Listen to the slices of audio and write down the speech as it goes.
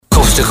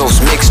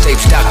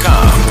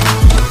CoastToCoastMixtapes.com.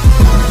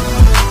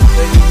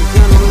 Ladies and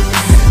gentlemen,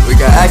 we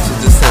got action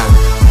this time.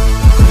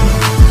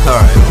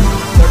 Alright.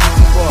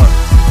 32 bars.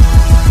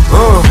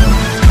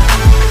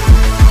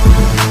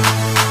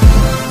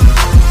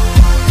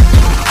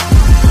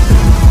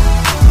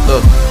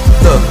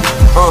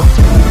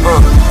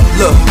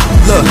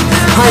 Look,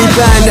 I ain't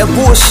buying that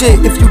bullshit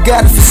if you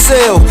got it for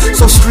sale.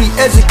 So street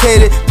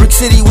educated, Brick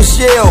City was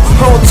Yale.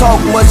 I don't talk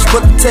much,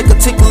 but the tech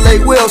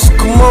articulate well, so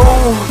come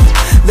on.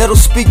 Let them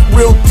speak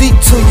real deep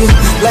to you,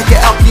 like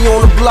an alky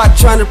on the block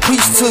trying to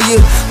preach to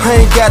you.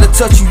 I ain't gotta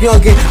touch you,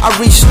 youngin', I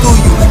reach through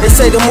you. They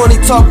say the money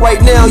talk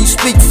right now, you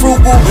speak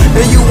frugal,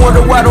 and you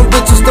wonder why them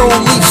bitches don't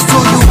leach to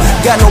you.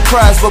 Got no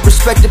prize, but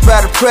respected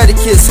by the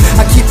predicates.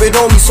 I keep it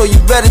on me, so you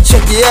better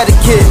check your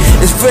etiquette.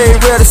 It's very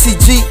rare to see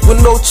Jeep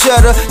with no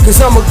cheddar, cause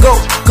I'm a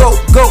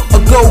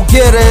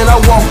go-getter, and I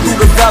walk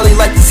through the valley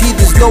like these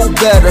heathens know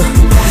better.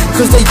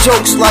 Cause they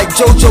jokes like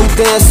JoJo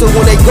dancing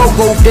when they go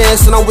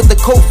dancing. I'm with the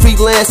coat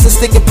freelancing,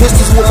 sticking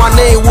pistols where my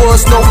name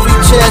was, no free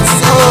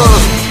chances.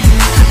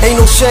 Ain't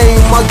no shame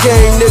in my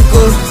game,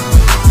 nigga.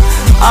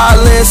 I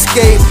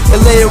landscape and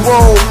lay it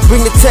roll.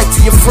 Bring the tech to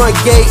your front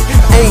gate.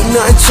 Ain't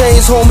nothing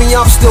changed, homie,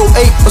 I'm still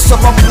 8. But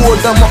up, I pulled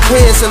down my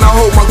pants and I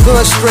hold my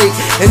gun straight.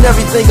 And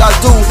everything I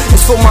do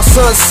is for my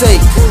son's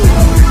sake.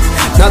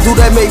 Now do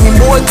that make me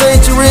more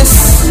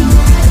dangerous?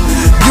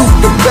 You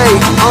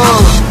debate,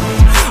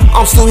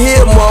 I'm still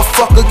here,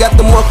 motherfucker.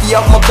 Got the monkey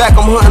off my back,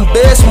 I'm hunting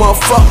bears,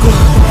 motherfucker.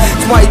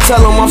 Somebody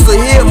tell him I'm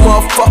still here,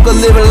 motherfucker.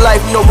 Living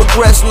life, no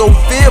regrets, no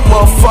fear,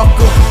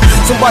 motherfucker.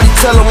 Somebody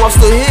tell him I'm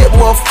still here,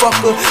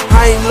 motherfucker.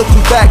 I ain't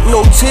looking back,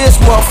 no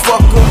tears,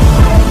 motherfucker.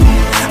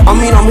 I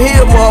mean, I'm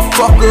here,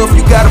 motherfucker. If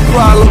you got a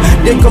problem,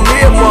 then come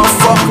here,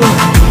 motherfucker.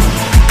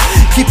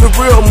 Keep it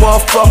real,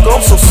 motherfucker. I'm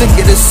so sick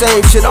of the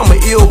same shit, I'm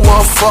an ill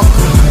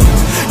motherfucker.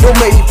 Don't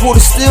make me pull the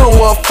steel,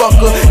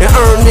 motherfucker, and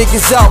earn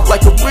niggas out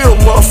like a real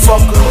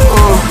motherfucker.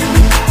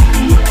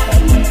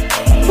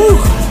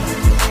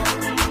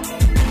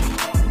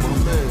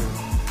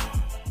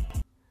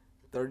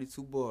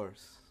 32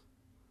 bars.